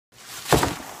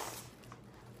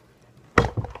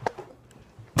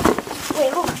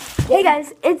Hey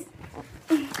guys, it's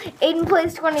Aiden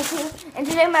Plays 22, and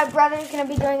today my brother's going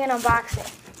to be doing an unboxing.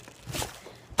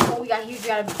 What we got here, we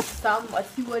got a thumb. Let's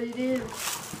see what it is.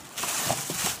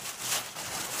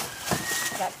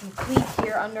 Got some cleats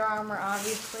here, Under Armour,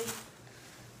 obviously.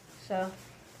 So,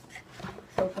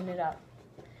 let's open it up.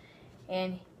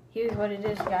 And here's what it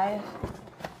is, guys.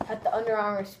 Got the Under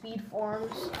Armour Speed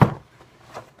Forms.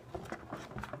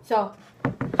 So,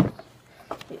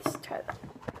 let's try that.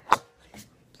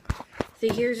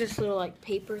 So here's this little like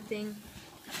paper thing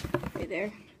right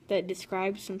there that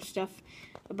describes some stuff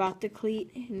about the cleat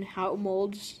and how it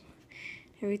molds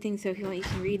everything. So if you want, you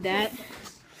can read that.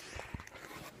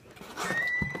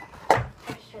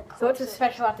 So what's so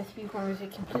special about the Speed Form is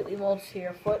it completely molds to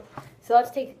your foot. So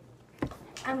let's take.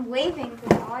 I'm waving for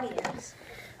the audience.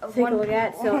 Take a look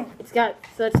at it. So it's got.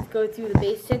 So let's go through the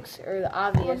basics or the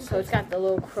obvious. So it's got the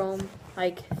little chrome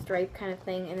like stripe kind of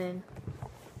thing, and then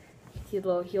see the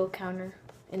little heel counter,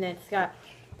 and then it's got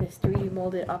this 3D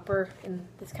molded upper in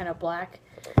this kind of black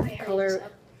color,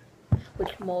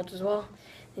 which molds as well.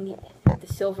 And the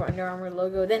silver Under Armour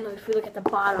logo. Then if we look at the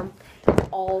bottom, it's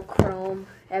all chrome,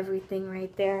 everything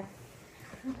right there.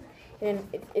 And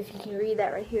if you can read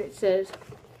that right here, it says,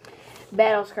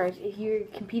 "Battle scars. If you're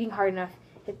competing hard enough,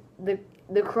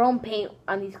 the chrome paint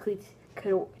on these cleats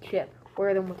could chip.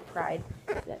 Wear them with pride."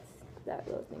 That's that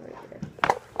little thing right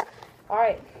there. All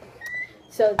right.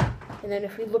 So, and then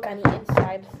if we look on the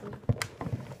inside,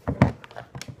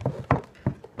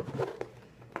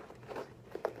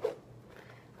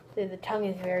 the tongue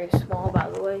is very small, by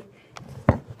the way.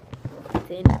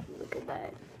 Thin. Look at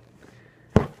that.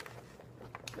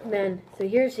 And then, so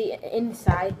here's the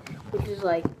inside, which is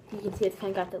like, you can see it's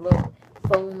kind of got the little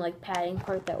foam like padding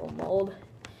part that will mold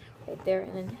right there.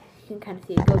 And then you can kind of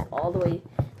see it goes all the way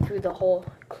through the whole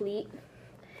cleat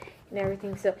and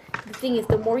everything. So the thing is,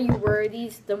 the more you wear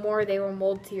these, the more they will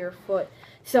mold to your foot.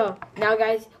 So now,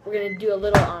 guys, we're gonna do a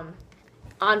little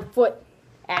on foot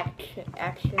action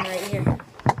right here.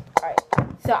 All right.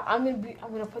 So I'm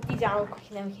gonna put these down real quick,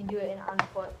 and then we can do it on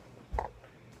foot.